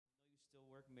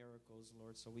miracles,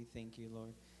 Lord. So we thank you,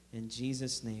 Lord. In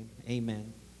Jesus' name,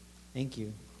 amen. Thank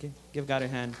you. Give God a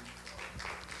hand.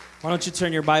 Why don't you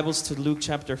turn your Bibles to Luke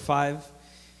chapter 5.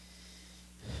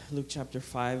 Luke chapter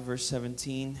 5, verse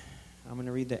 17. I'm going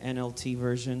to read the NLT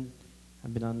version.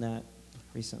 I've been on that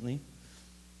recently.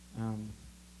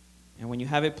 And when you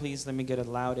have it, please let me get a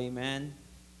loud amen.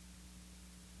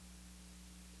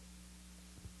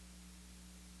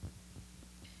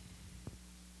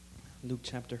 Luke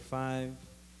chapter 5,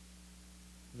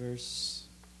 verse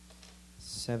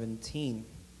 17.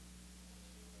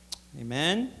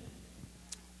 Amen.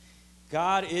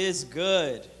 God is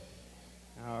good.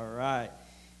 All right.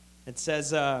 It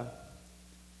says,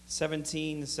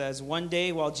 17 says, one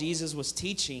day while Jesus was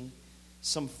teaching,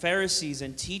 some Pharisees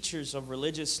and teachers of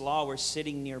religious law were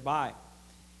sitting nearby.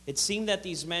 It seemed that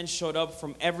these men showed up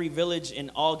from every village in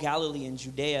all Galilee and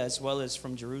Judea, as well as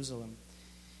from Jerusalem.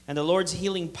 And the Lord's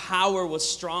healing power was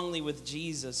strongly with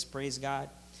Jesus. Praise God.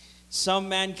 Some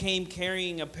man came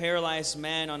carrying a paralyzed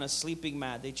man on a sleeping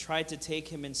mat. They tried to take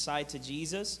him inside to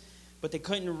Jesus, but they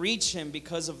couldn't reach him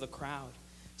because of the crowd.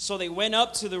 So they went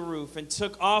up to the roof and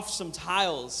took off some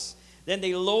tiles. Then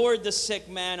they lowered the sick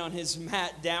man on his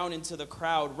mat down into the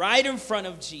crowd, right in front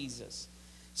of Jesus.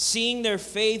 Seeing their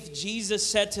faith, Jesus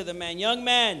said to the man, "Young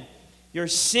man, your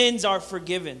sins are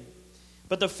forgiven."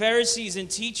 But the Pharisees and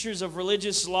teachers of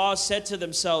religious law said to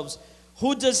themselves,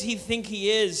 "Who does he think he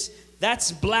is?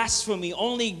 That's blasphemy.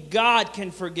 Only God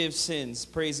can forgive sins."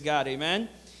 Praise God, amen.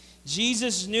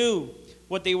 Jesus knew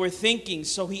what they were thinking,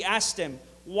 so he asked them,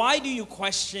 "Why do you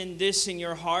question this in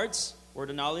your hearts?" Word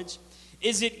of knowledge.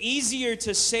 "Is it easier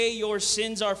to say your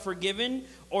sins are forgiven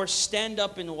or stand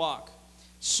up and walk?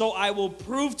 So I will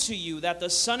prove to you that the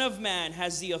Son of Man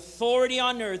has the authority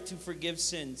on earth to forgive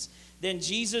sins." Then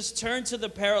Jesus turned to the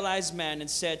paralyzed man and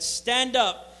said, "Stand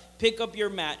up, pick up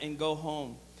your mat, and go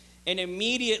home." And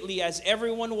immediately, as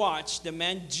everyone watched, the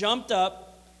man jumped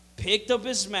up, picked up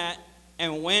his mat,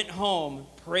 and went home,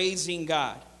 praising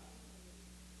God.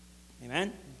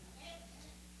 Amen?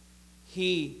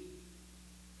 He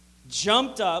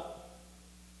jumped up,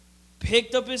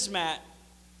 picked up his mat,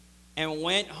 and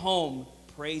went home,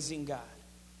 praising God.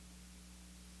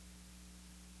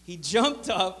 He jumped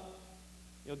up.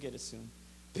 You'll get it soon.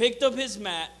 Picked up his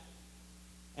mat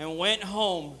and went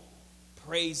home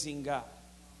praising God.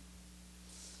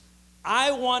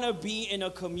 I want to be in a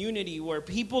community where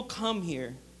people come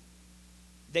here,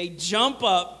 they jump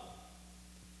up,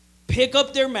 pick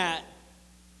up their mat,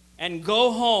 and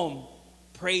go home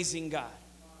praising God.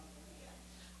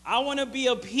 I want to be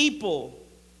a people.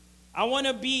 I want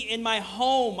to be in my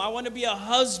home. I want to be a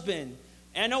husband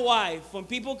and a wife when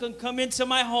people can come into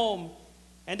my home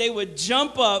and they would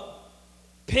jump up,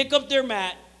 pick up their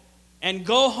mat, and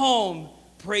go home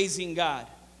praising God.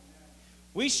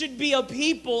 We should be a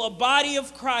people, a body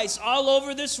of Christ all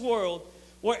over this world,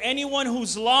 where anyone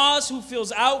who's lost, who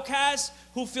feels outcast,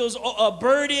 who feels a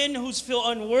burden, who feels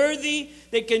unworthy,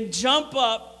 they can jump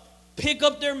up, pick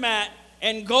up their mat,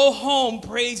 and go home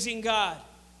praising God.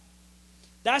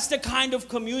 That's the kind of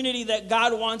community that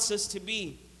God wants us to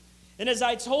be. And as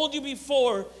I told you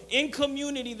before, in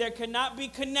community there cannot be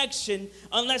connection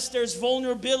unless there's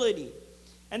vulnerability.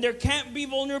 And there can't be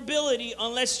vulnerability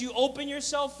unless you open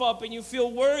yourself up and you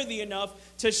feel worthy enough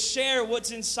to share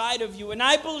what's inside of you. And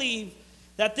I believe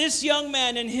that this young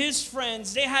man and his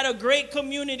friends, they had a great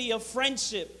community of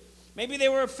friendship. Maybe they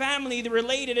were a family, they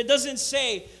related, it doesn't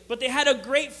say. But they had a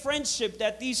great friendship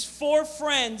that these four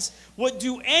friends would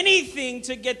do anything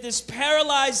to get this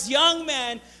paralyzed young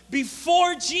man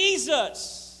before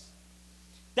Jesus.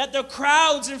 That the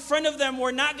crowds in front of them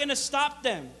were not going to stop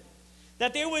them.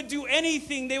 That they would do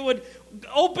anything. They would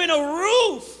open a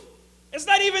roof. It's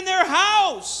not even their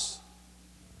house.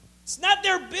 It's not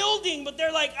their building, but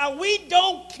they're like, we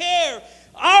don't care.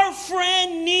 Our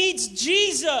friend needs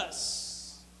Jesus.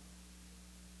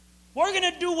 We're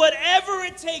going to do whatever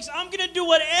it takes. I'm going to do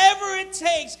whatever it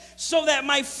takes so that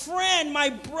my friend, my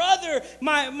brother,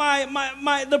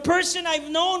 the person I've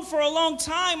known for a long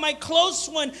time, my close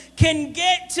one, can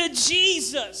get to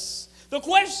Jesus. The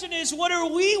question is, what are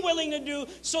we willing to do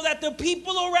so that the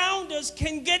people around us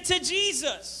can get to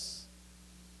Jesus?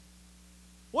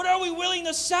 What are we willing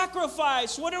to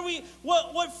sacrifice? What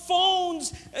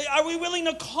phones are we willing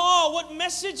to call? What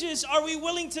messages are we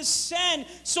willing to send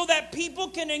so that people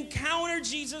can encounter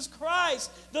Jesus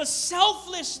Christ? The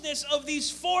selflessness of these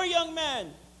four young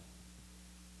men.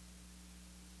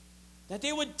 That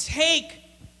they would take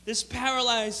this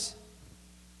paralyzed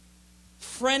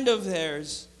friend of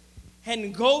theirs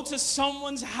and go to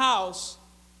someone's house.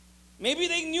 Maybe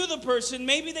they knew the person,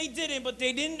 maybe they didn't, but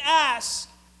they didn't ask.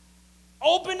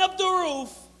 open up the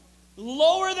roof,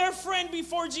 lower their friend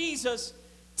before Jesus,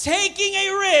 taking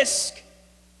a risk,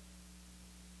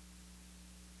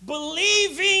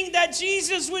 believing that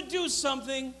Jesus would do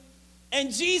something,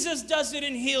 and Jesus does it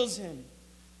and heals him.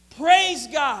 Praise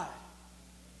God.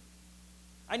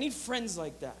 I need friends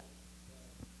like that.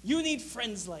 You need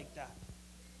friends like that.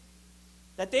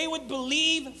 That they would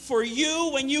believe for you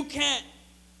when you can't.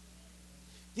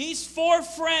 These 4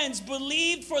 friends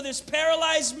believed for this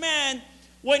paralyzed man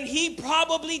when he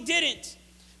probably didn't.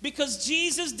 Because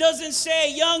Jesus doesn't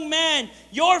say, young man,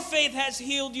 your faith has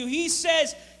healed you. He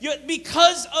says,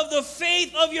 because of the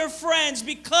faith of your friends,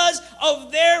 because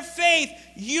of their faith,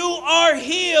 you are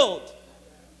healed.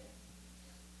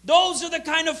 Those are the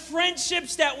kind of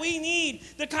friendships that we need,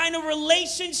 the kind of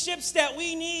relationships that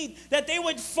we need, that they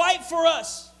would fight for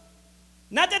us.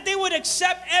 Not that they would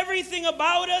accept everything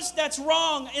about us that's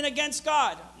wrong and against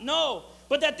God. No,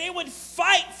 but that they would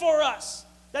fight for us.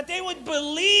 That they would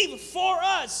believe for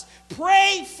us,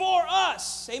 pray for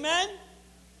us. Amen?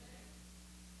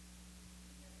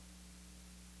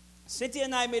 Cynthia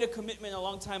and I made a commitment a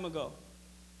long time ago.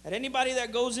 That anybody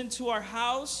that goes into our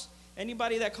house,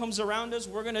 anybody that comes around us,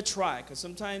 we're going to try. Because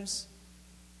sometimes,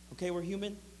 okay, we're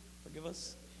human. Forgive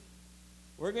us.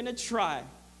 We're going to try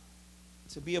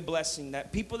to be a blessing.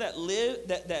 That people that live,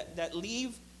 that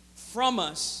leave from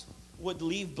us would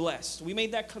leave blessed. We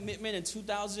made that commitment in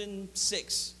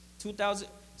 2006,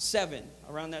 2007,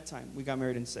 around that time. We got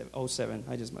married in 07.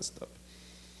 I just messed up.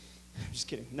 I'm just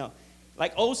kidding. No,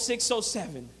 like 06,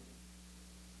 07.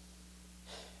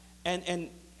 And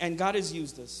God has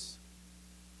used us.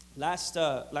 Last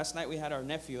night we had our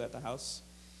nephew at the house,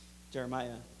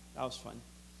 Jeremiah. That was fun.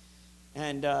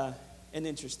 And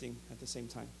interesting at the same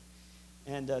time.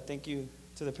 And thank you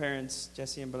to the parents,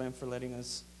 Jesse and Belen, for letting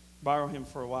us borrow him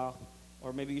for a while.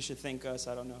 Or maybe you should thank us.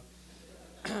 I don't know.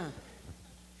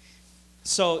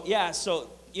 So,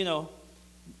 you know,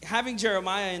 having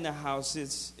Jeremiah in the house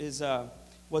is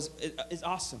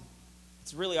awesome.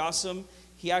 It's really awesome.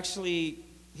 He actually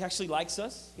likes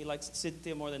us. He likes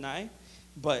Cynthia more than I,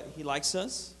 but he likes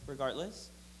us regardless.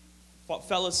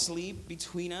 Fell asleep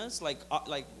between us like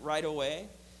right away.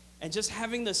 And just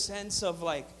having the sense of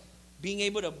like being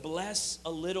able to bless a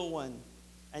little one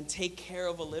and take care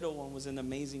of a little one was an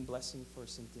amazing blessing for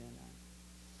Cynthia and I.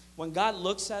 When God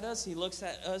looks at us, he looks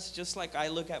at us just like I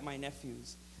look at my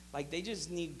nephews. Like they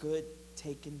just need good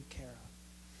taken care of.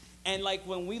 And like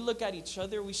when we look at each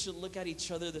other, we should look at each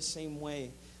other the same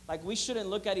way. Like we shouldn't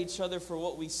look at each other for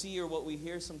what we see or what we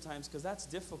hear sometimes, because that's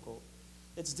difficult.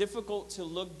 It's difficult to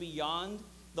look beyond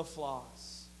the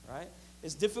flaws, right?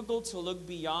 It's difficult to look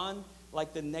beyond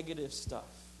like the negative stuff.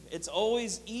 It's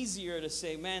always easier to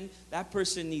say, man, that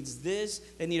person needs this.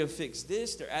 They need to fix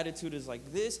this. Their attitude is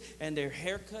like this. And their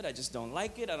haircut, I just don't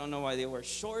like it. I don't know why they wear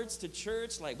shorts to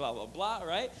church, like blah, blah, blah,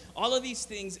 right? All of these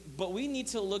things. But we need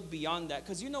to look beyond that.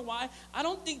 Because you know why? I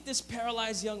don't think this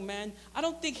paralyzed young man, I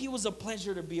don't think he was a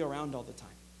pleasure to be around all the time.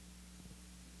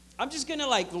 I'm just going to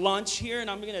like launch here.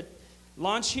 And I'm going to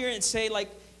launch here and say like,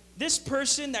 this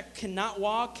person that cannot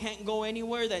walk, can't go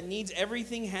anywhere, that needs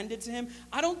everything handed to him,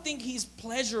 I don't think he's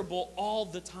pleasurable all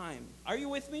the time. Are you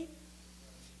with me?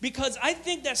 Because I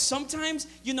think that sometimes,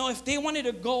 you know, if they wanted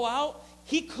to go out,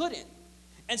 he couldn't.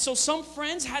 And so some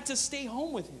friends had to stay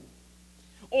home with him.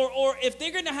 Or if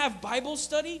they're going to have Bible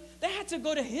study, they had to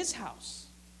go to his house.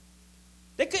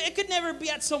 It could never be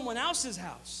at someone else's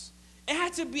house. It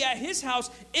had to be at his house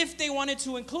if they wanted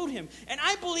to include him. And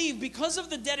I believe because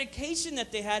of the dedication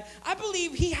that they had, I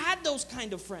believe he had those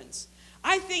kind of friends.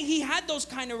 I think he had those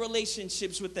kind of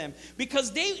relationships with them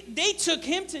because they took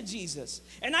him to Jesus.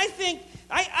 And I think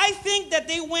that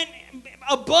they went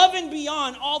above and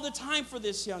beyond all the time for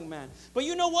this young man. But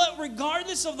you know what?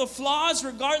 Regardless of the flaws,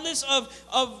 regardless of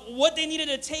what they needed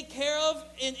to take care of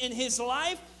in his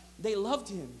life, they loved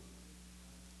him.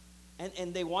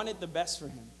 And they wanted the best for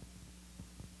him.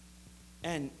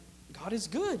 And God is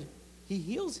good. He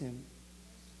heals him.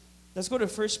 Let's go to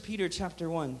 1 Peter chapter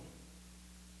 1.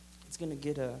 It's going to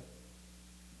get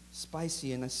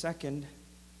spicy in a second.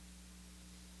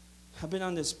 I've been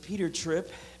on this Peter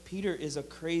trip. Peter is a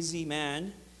crazy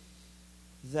man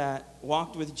that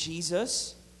walked with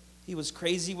Jesus. He was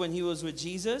crazy when he was with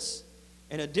Jesus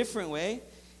in a different way.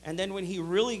 And then when he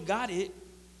really got it,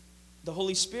 the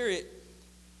Holy Spirit,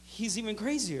 he's even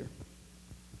crazier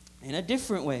in a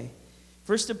different way.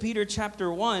 1 Peter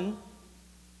chapter 1,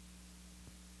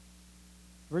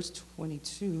 verse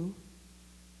 22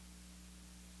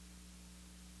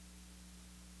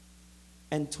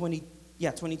 and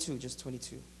 22, just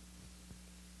 22.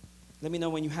 Let me know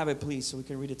when you have it, please, so we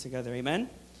can read it together. Amen?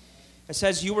 It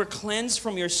says, you were cleansed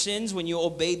from your sins when you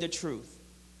obeyed the truth.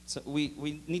 So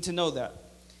we need to know that.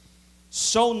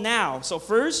 So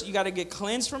first, you got to get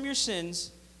cleansed from your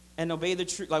sins and obey the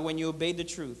truth. Like when you obeyed the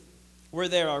truth. We're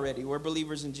there already. We're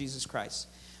believers in Jesus Christ.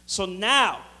 So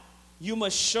now, you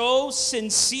must show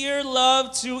sincere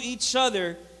love to each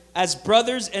other as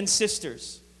brothers and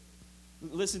sisters.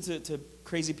 Listen to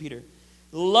Crazy Peter.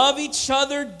 Love each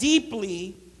other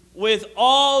deeply with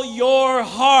all your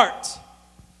heart.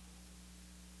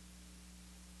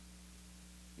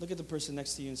 Look at the person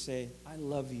next to you and say, I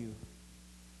love you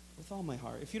with all my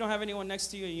heart. If you don't have anyone next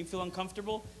to you and you feel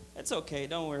uncomfortable, it's okay.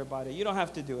 Don't worry about it. You don't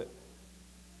have to do it.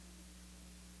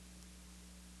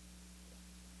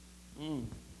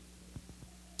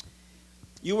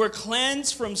 You were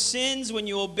cleansed from sins when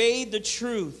you obeyed the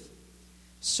truth.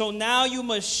 So now you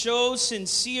must show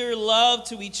sincere love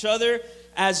to each other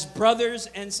as brothers.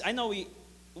 And I know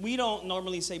we don't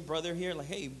normally say brother here, like,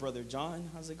 hey, Brother John,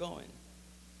 how's it going?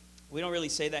 We don't really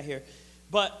say that here.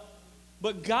 But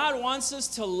God wants us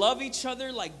to love each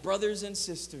other like brothers and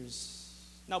sisters.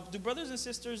 Now, do brothers and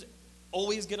sisters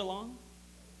always get along?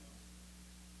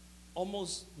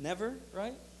 Almost never,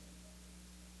 right?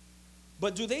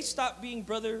 But do they stop being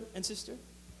brother and sister?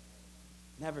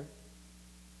 Never.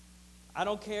 I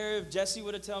don't care if Jesse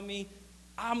would have told me,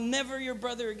 I'm never your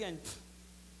brother again.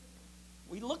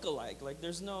 We look alike. Like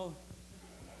there's no...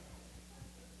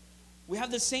 We have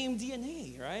the same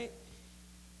DNA, right?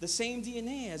 The same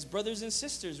DNA as brothers and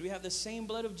sisters. We have the same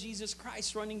blood of Jesus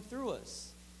Christ running through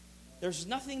us. There's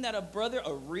nothing that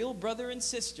a real brother and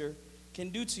sister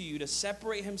can do to you to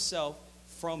separate himself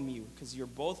from you, because you're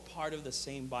both part of the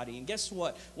same body. And guess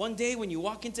what? One day when you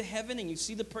walk into heaven and you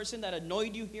see the person that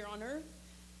annoyed you here on earth,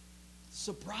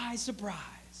 surprise,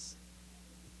 surprise.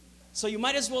 So you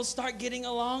might as well start getting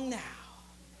along now.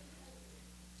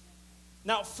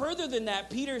 Now, further than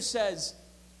that, Peter says,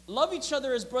 love each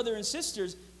other as brothers and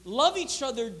sisters. Love each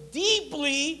other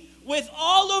deeply with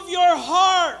all of your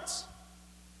heart.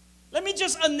 Let me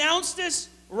just announce this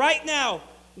right now.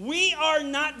 We are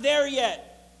not there yet.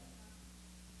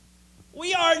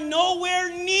 We are nowhere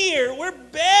near. We're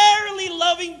barely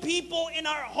loving people in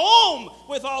our home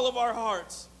with all of our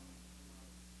hearts.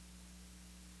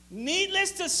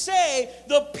 Needless to say,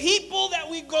 the people that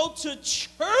we go to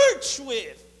church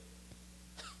with,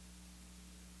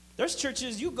 there's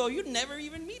churches you go, you'd never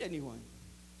even meet anyone.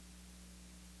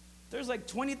 There's like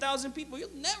 20,000 people, you'll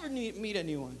never meet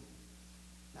anyone.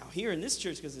 Now here in this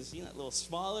church, because it's a little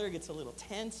smaller, it gets a little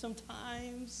tense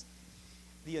sometimes.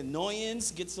 The annoyance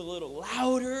gets a little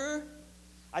louder.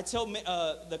 I tell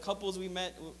the couples we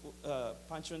met,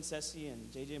 Pancho and Ceci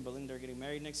and JJ and Belinda are getting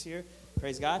married next year.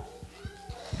 Praise God.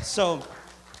 So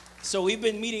we've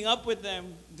been meeting up with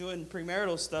them, doing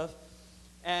premarital stuff.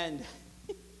 And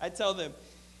I tell them,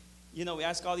 we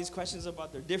ask all these questions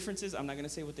about their differences. I'm not going to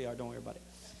say what they are. Don't worry about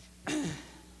it.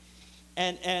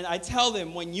 And I tell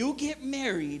them, when you get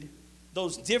married,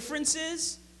 those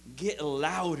differences get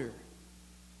louder.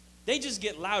 They just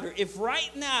get louder. If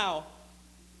right now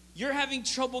you're having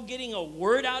trouble getting a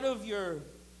word out of your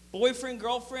boyfriend,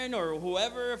 girlfriend, or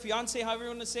whoever, fiance, however you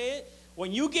want to say it,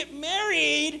 when you get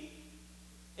married,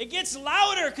 it gets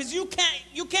louder because you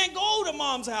can't go to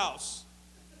mom's house.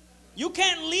 You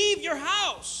can't leave your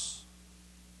house.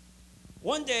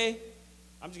 One day,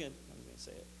 I'm just gonna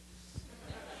say it.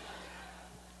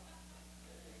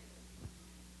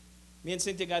 Me and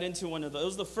Cynthia got into one of those. It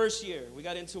was the first year. We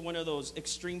got into one of those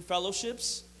extreme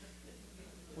fellowships.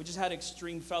 We just had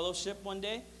extreme fellowship one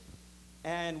day.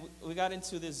 And we got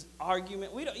into this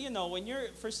argument. We don't, when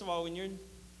you're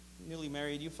newly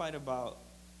married, you fight about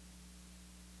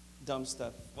dumb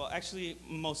stuff. Well, actually,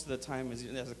 most of the time,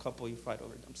 as a couple, you fight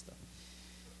over dumb stuff.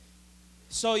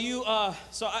 So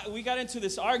we got into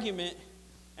this argument,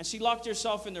 and she locked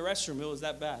herself in the restroom. It was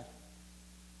that bad.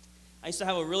 I used to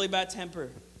have a really bad temper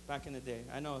back in the day.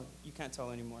 I know you can't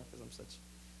tell anymore because I'm such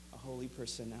a holy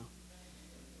person now.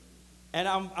 And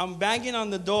I'm banging on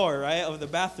the door, right, of the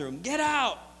bathroom. Get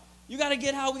out! You got to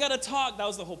get out. We got to talk. That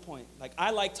was the whole point. Like,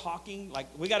 I like talking. Like,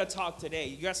 we got to talk today.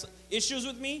 You got issues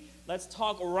with me? Let's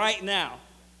talk right now.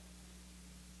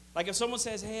 Like, if someone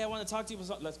says, hey, I want to talk to you,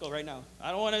 let's go right now.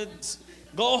 I don't want to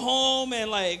go home and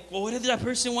what did that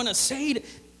person want to say?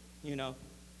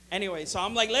 Anyway, so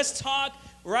I'm like, let's talk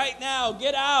right now.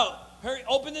 Get out. Hurry,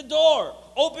 open the door.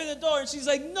 Open the door. And she's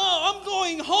like, no, I'm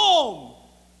going home.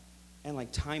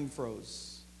 And time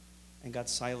froze and got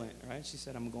silent, right? She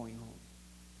said, I'm going home.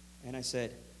 And I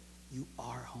said, you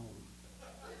are home.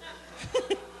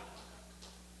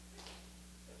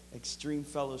 Extreme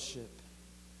fellowship.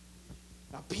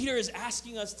 Now, Peter is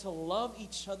asking us to love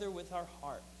each other with our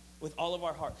heart. with all of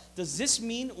our heart. Does this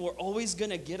mean we're always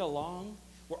going to get along?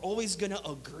 We're always going to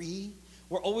agree?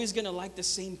 We're always going to like the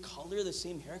same color, the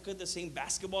same haircut, the same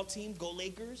basketball team? Go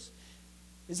Lakers?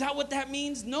 Is that what that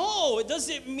means? No, it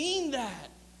doesn't mean that.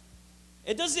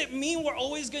 It doesn't mean we're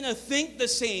always going to think the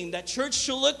same, that church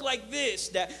should look like this,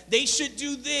 that they should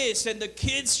do this, and the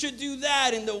kids should do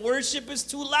that, and the worship is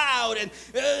too loud. And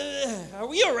are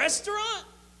we a restaurant?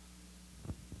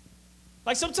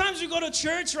 Like sometimes we go to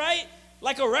church, right?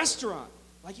 Like a restaurant.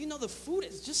 Like, the food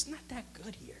is just not that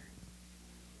good here.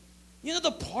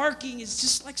 The parking is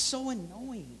just like so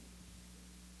annoying.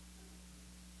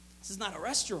 This is not a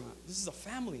restaurant. This is a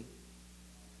family.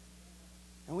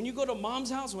 And when you go to mom's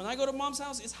house, when I go to mom's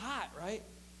house, it's hot, right?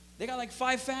 They got like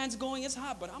 5 fans going. It's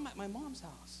hot, but I'm at my mom's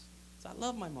house. So I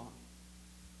love my mom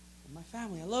and my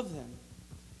family. I love them.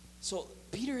 So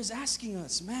Peter is asking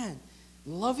us, man,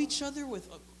 love each other with...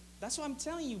 That's what I'm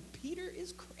telling you. Peter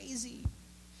is crazy.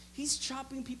 He's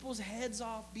chopping people's heads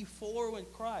off before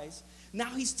with Christ. Now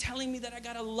he's telling me that I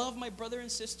got to love my brother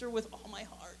and sister with all my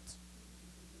heart.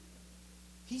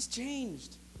 He's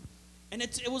changed. And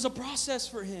it was a process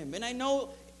for him. And I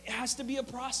know it has to be a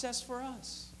process for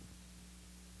us.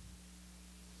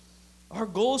 Our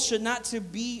goal should not to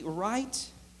be right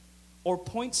or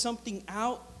point something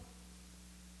out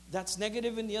that's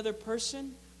negative in the other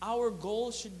person. Our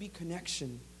goal should be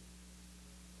connection,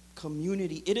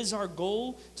 community. It is our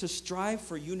goal to strive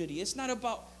for unity. It's not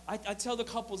about, I tell the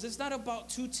couples, it's not about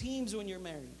 2 teams when you're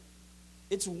married.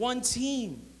 It's one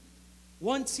team.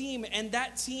 One team, and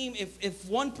that team, if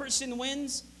one person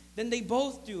wins, then they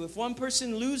both do. If one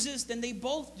person loses, then they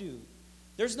both do.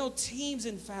 There's no teams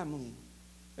in family.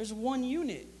 There's one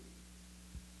unit.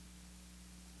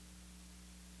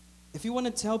 If you want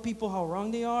to tell people how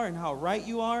wrong they are and how right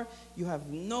you are, you have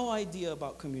no idea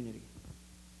about community.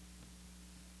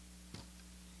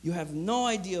 You have no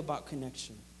idea about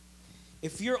connection.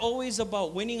 If you're always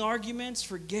about winning arguments,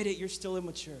 forget it, you're still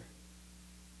immature.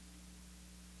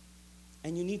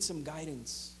 And you need some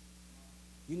guidance.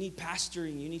 You need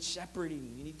pastoring. You need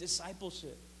shepherding. You need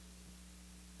discipleship.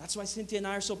 That's why Cynthia and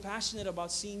I are so passionate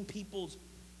about seeing people's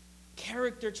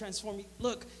character transform.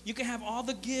 Look, you can have all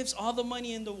the gifts, all the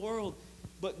money in the world,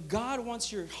 but God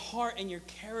wants your heart and your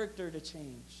character to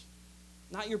change,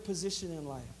 not your position in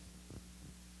life.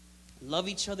 Love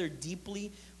each other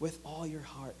deeply with all your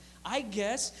heart. I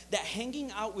guess that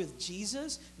hanging out with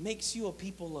Jesus makes you a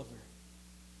people lover.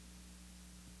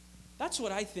 That's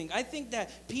what I think. I think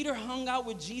that Peter hung out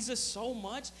with Jesus so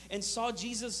much and saw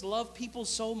Jesus love people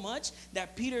so much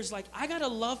that Peter's like, I got to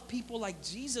love people like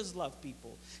Jesus loved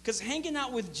people. Because hanging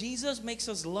out with Jesus makes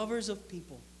us lovers of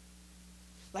people.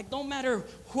 Like no matter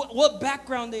what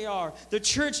background they are, the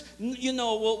church,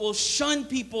 will shun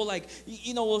people like,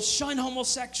 will shun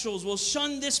homosexuals, will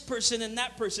shun this person and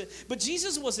that person. But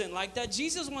Jesus wasn't like that.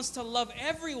 Jesus wants to love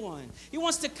everyone. He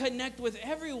wants to connect with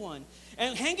everyone.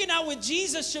 And hanging out with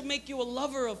Jesus should make you a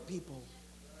lover of people.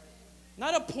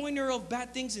 Not a pointer of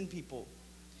bad things in people.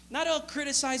 Not a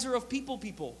criticizer of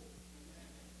people.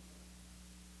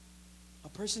 A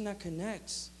person that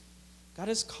connects. God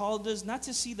has called us not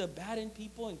to see the bad in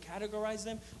people and categorize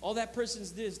them. Oh, that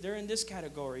person's this. They're in this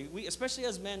category. We, especially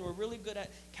as men, we're really good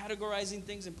at categorizing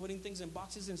things and putting things in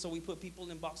boxes, and so we put people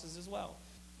in boxes as well.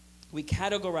 We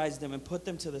categorize them and put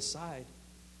them to the side.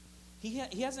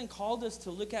 He hasn't called us to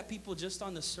look at people just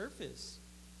on the surface.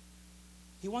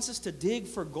 He wants us to dig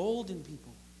for gold in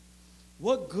people.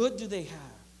 What good do they have?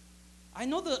 I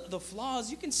know the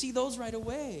flaws. You can see those right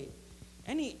away.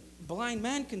 Any blind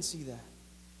man can see that.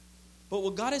 But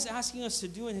what God is asking us to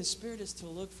do in His Spirit is to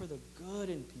look for the good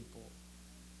in people.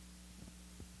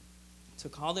 To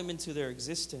call them into their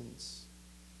existence.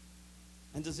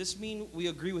 And does this mean we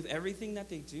agree with everything that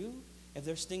they do? If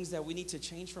there's things that we need to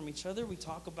change from each other, we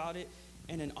talk about it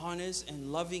in an honest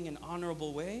and loving and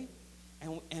honorable way.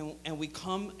 And we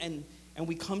come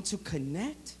to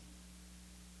connect.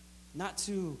 Not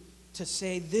to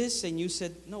say this and you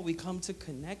said, no, we come to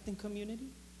connect in community.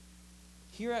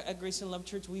 Here at Grace and Love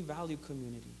Church, we value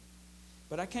community.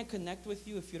 But I can't connect with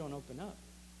you if you don't open up.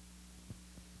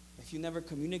 If you never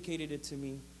communicated it to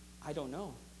me, I don't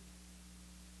know.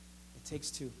 It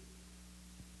takes 2.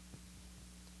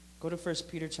 Go to 1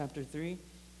 Peter chapter 3,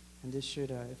 and this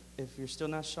should, if you're still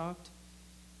not shocked,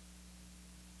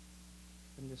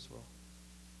 then this will.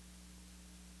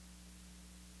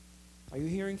 Are you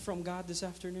hearing from God this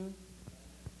afternoon?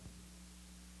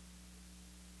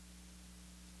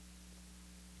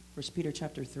 1 Peter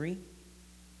chapter 3,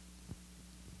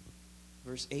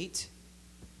 verse 8.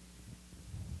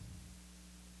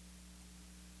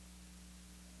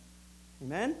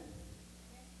 Amen?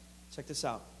 Check this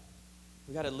out.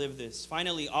 We got to live this.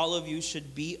 Finally, all of you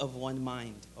should be of one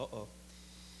mind.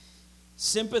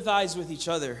 Sympathize with each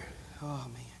other. Oh,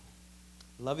 man.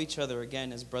 Love each other,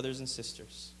 again, as brothers and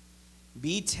sisters.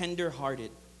 Be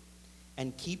tender-hearted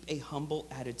and keep a humble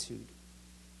attitude.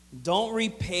 Don't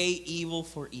repay evil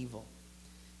for evil.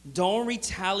 Don't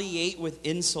retaliate with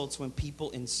insults when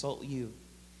people insult you.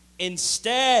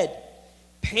 Instead,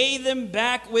 pay them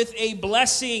back with a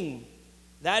blessing.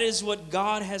 That is what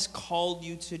God has called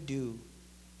you to do,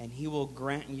 and He will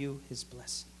grant you His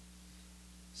blessing.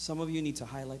 Some of you need to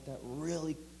highlight that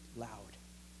really loud.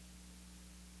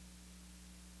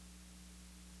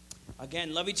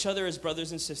 Again, love each other as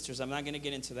brothers and sisters. I'm not going to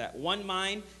get into that. One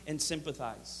mind and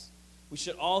sympathize. We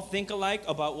should all think alike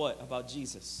about what? About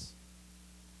Jesus.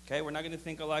 Okay, we're not going to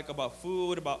think alike about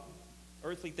food, about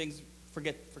earthly things.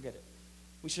 Forget it.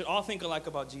 We should all think alike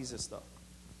about Jesus, though.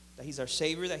 That He's our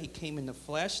Savior, that He came in the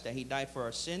flesh, that He died for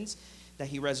our sins, that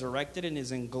He resurrected and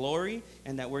is in glory,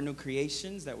 and that we're new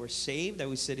creations, that we're saved, that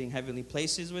we sit in heavenly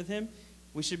places with Him.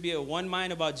 We should be of one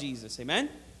mind about Jesus. Amen?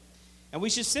 And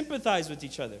we should sympathize with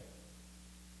each other.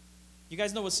 You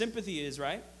guys know what sympathy is,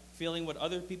 right? Feeling what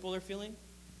other people are feeling.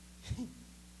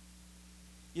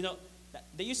 You know,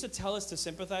 they used to tell us to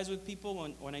sympathize with people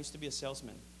when I used to be a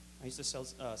salesman. I used to sell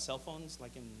cell phones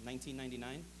like in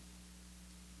 1999.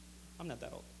 I'm not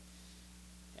that old.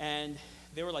 And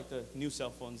they were like the new cell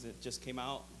phones that just came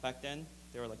out back then.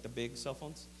 They were like the big cell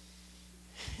phones.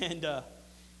 And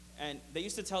they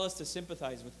used to tell us to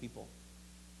sympathize with people.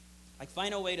 Like,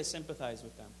 find a way to sympathize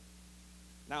with them.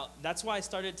 Now, that's why I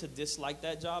started to dislike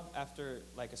that job after,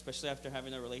 like, especially after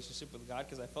having a relationship with God,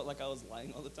 because I felt like I was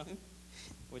lying all the time,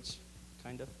 which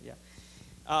kind of, yeah.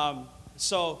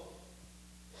 So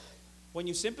when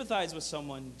you sympathize with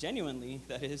someone genuinely,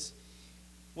 that is,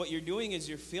 what you're doing is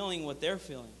you're feeling what they're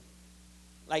feeling.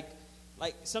 Like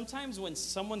sometimes when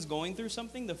someone's going through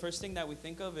something, the first thing that we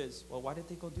think of is, well, why did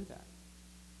they go do that?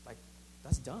 Like,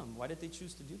 that's dumb. Why did they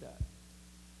choose to do that?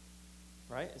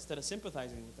 Right? Instead of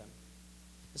sympathizing with them.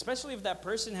 Especially if that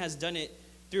person has done it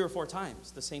 3 or 4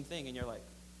 times, the same thing, and you're like,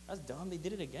 that's dumb, they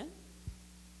did it again?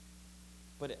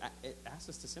 But it asks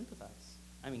us to sympathize.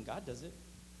 I mean, God does it.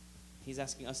 He's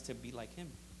asking us to be like Him.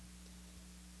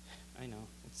 I know,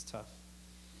 it's tough.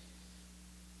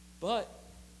 But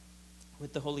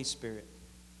with the Holy Spirit,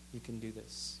 you can do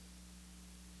this.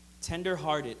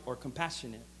 Tender-hearted or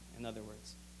compassionate, in other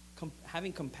words.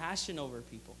 Having compassion over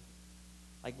people.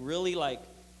 Like really like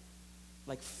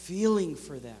feeling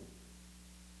for them.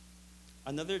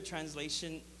 Another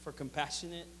translation for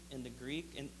compassionate in the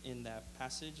Greek, in that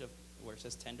passage of where it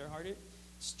says tender-hearted,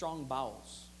 strong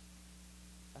bowels.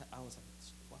 I was like,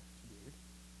 what? Weird.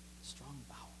 Strong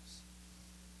bowels.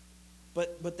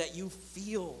 But that you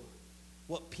feel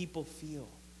what people feel.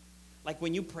 Like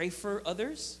when you pray for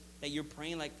others, that you're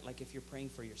praying like if you're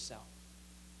praying for yourself.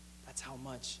 That's how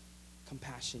much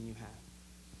compassion you have.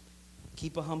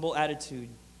 Keep a humble attitude,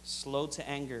 slow to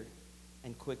anger,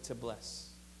 and quick to bless.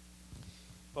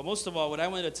 But most of all, what I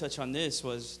wanted to touch on this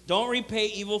was, don't repay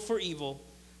evil for evil.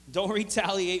 Don't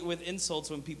retaliate with insults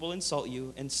when people insult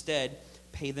you. Instead,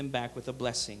 pay them back with a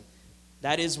blessing.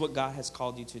 That is what God has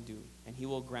called you to do, and He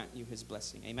will grant you His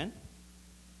blessing. Amen?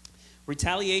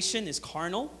 Retaliation is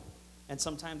carnal and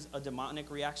sometimes a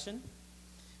demonic reaction.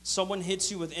 Someone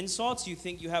hits you with insults, you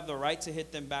think you have the right to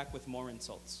hit them back with more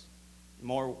insults.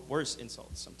 More worse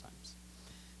insults sometimes.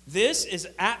 This is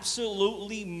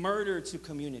absolutely murder to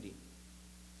community.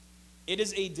 It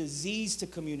is a disease to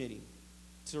community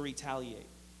to retaliate.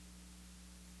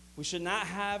 We should not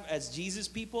have, as Jesus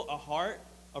people, a heart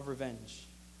of revenge,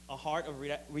 a heart of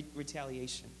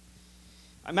retaliation.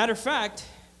 As a matter of fact,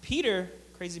 Peter,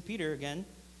 crazy Peter again,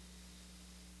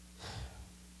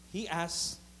 he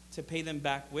asks to pay them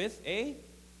back with a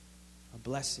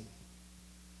blessing.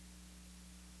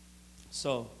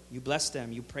 So you bless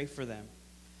them, you pray for them,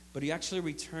 but you actually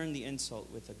return the insult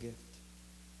with a gift.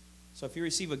 So if you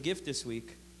receive a gift this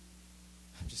week,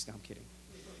 I'm kidding.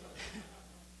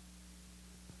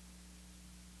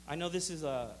 I know this is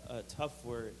a tough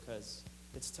word because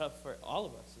it's tough for all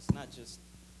of us. It's not just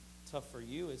tough for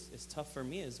you, it's tough for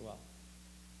me as well.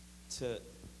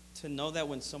 To know that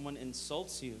when someone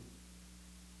insults you,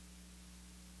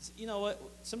 you know what?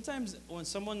 Sometimes when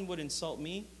someone would insult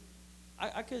me,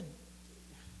 I could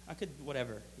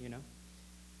whatever, you know.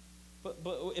 But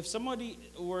if somebody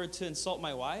were to insult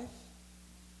my wife,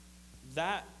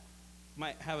 that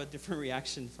might have a different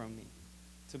reaction from me.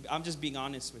 I'm just being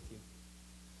honest with you.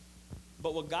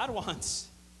 But what God wants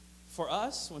for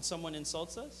us when someone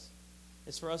insults us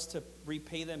is for us to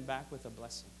repay them back with a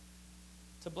blessing.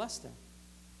 To bless them.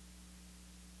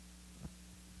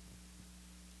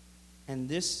 And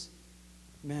this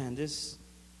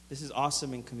is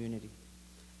awesome in community.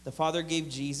 The Father gave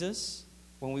Jesus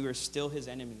when we were still his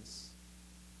enemies.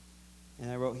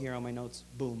 And I wrote here on my notes,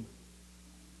 boom.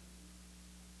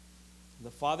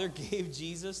 The Father gave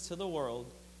Jesus to the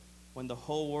world when the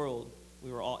whole world,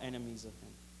 we were all enemies of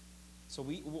him. So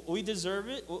we deserve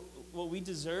it. What we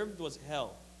deserved was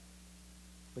hell.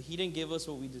 But he didn't give us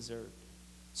what we deserved.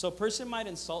 So a person might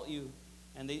insult you,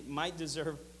 and they might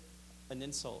deserve an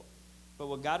insult. But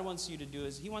what God wants you to do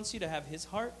is he wants you to have his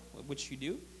heart, which you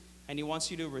do, and he wants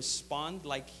you to respond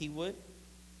like he would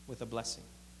with a blessing.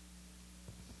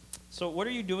 So what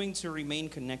are you doing to remain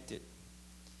connected?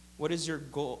 What is your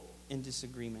goal in this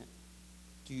agreement?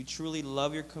 Do you truly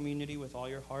love your community with all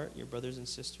your heart, your brothers and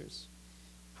sisters?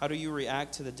 How do you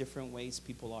react to the different ways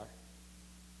people are?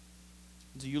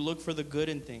 Do you look for the good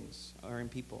in things or in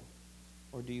people?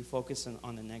 Or do you focus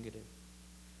on the negative?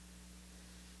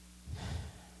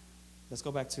 Let's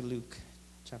go back to Luke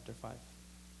chapter 5.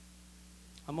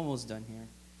 I'm almost done here.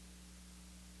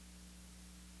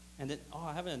 And then,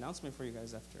 I have an announcement for you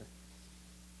guys after.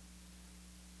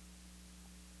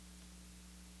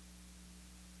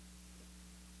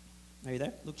 Are you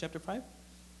there? Luke chapter 5?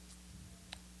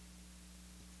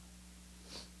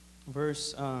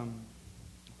 Verse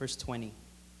 20.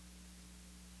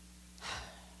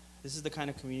 This is the kind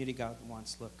of community God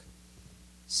wants. Look.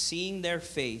 Seeing their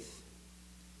faith,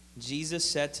 Jesus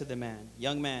said to the man,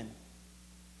 "Young man,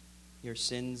 your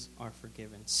sins are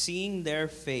forgiven." Seeing their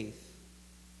faith,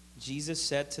 Jesus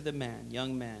said to the man,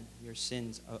 "Young man, your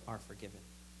sins are forgiven."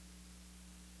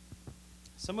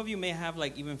 Some of you may have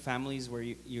even families where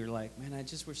you're like, "Man, I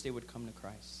just wish they would come to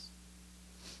Christ."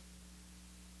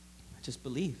 Just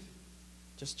believe.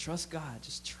 Just trust God.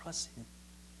 Just trust him.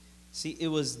 See, it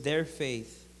was their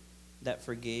faith that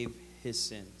forgave his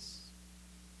sins.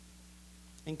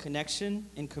 In connection,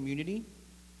 in community,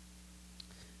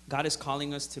 God is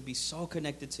calling us to be so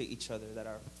connected to each other that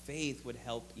our faith would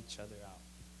help each other out.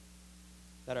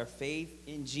 That our faith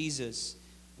in Jesus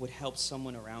would help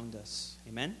someone around us.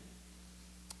 Amen?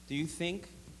 Do you think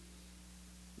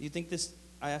this,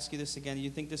 I ask you this again, do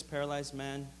you think this paralyzed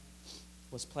man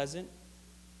was pleasant?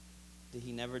 Did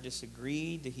he never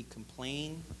disagree? Did he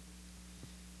complain?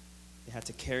 They had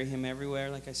to carry him everywhere,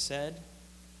 like I said.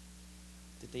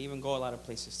 Did they even go a lot of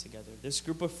places together? This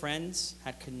group of friends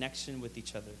had connection with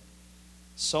each other.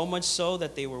 So much so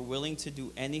that they were willing to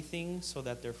do anything so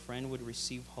that their friend would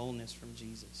receive wholeness from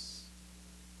Jesus.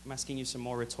 I'm asking you some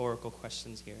more rhetorical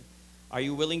questions here. Are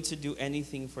you willing to do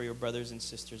anything for your brothers and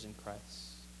sisters in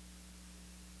Christ?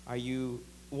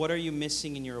 What are you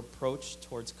missing in your approach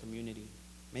towards community?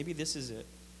 Maybe this is it.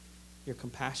 Your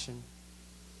compassion.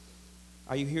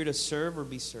 Are you here to serve or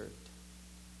be served?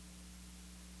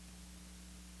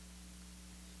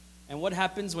 And what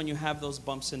happens when you have those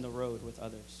bumps in the road with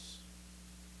others?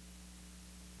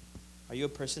 Are you a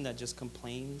person that just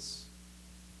complains?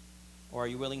 Or are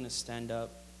you willing to stand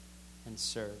up and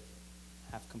serve,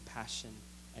 have compassion,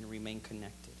 and remain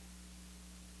connected?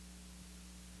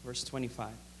 Verse 25,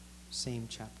 same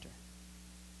chapter.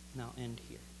 Now end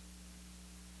here.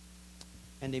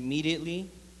 And immediately,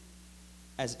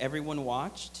 as everyone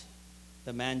watched,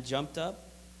 the man jumped up,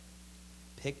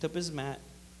 picked up his mat,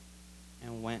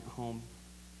 and went home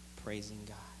praising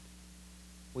God.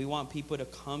 We want people to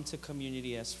come to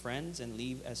community as friends and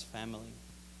leave as family.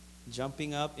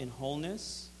 Jumping up in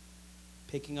wholeness,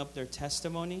 picking up their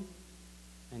testimony,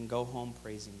 and go home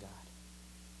praising God.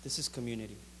 This is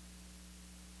community.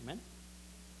 Amen?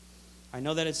 I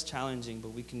know that it's challenging, but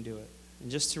we can do it. And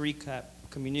just to recap,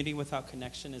 community without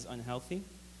connection is unhealthy.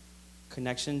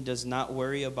 Connection does not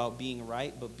worry about being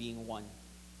right, but being one.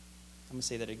 I'm going to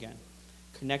say that again.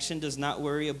 Connection does not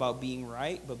worry about being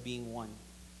right, but being one.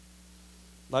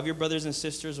 Love your brothers and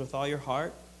sisters with all your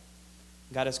heart.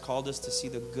 God has called us to see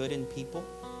the good in people.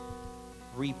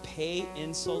 Repay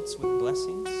insults with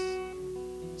blessings.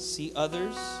 See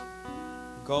others.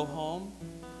 Go home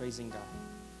praising God.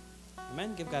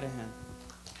 Amen? Give God a hand.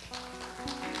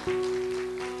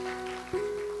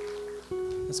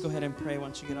 Let's go ahead and pray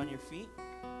once you get on your feet.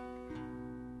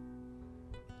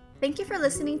 Thank you for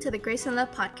listening to the Grace and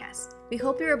Love podcast. We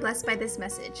hope you were blessed by this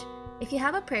message. If you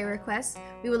have a prayer request,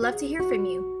 we would love to hear from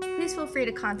you. Please feel free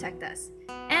to contact us.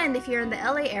 And if you're in the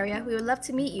LA area, we would love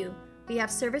to meet you. We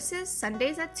have services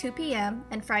Sundays at 2 p.m.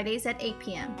 and Fridays at 8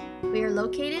 p.m. We are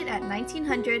located at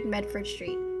 1900 Medford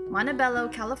Street, Montebello,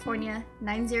 California,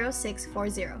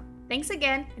 90640. Thanks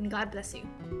again, and God bless you.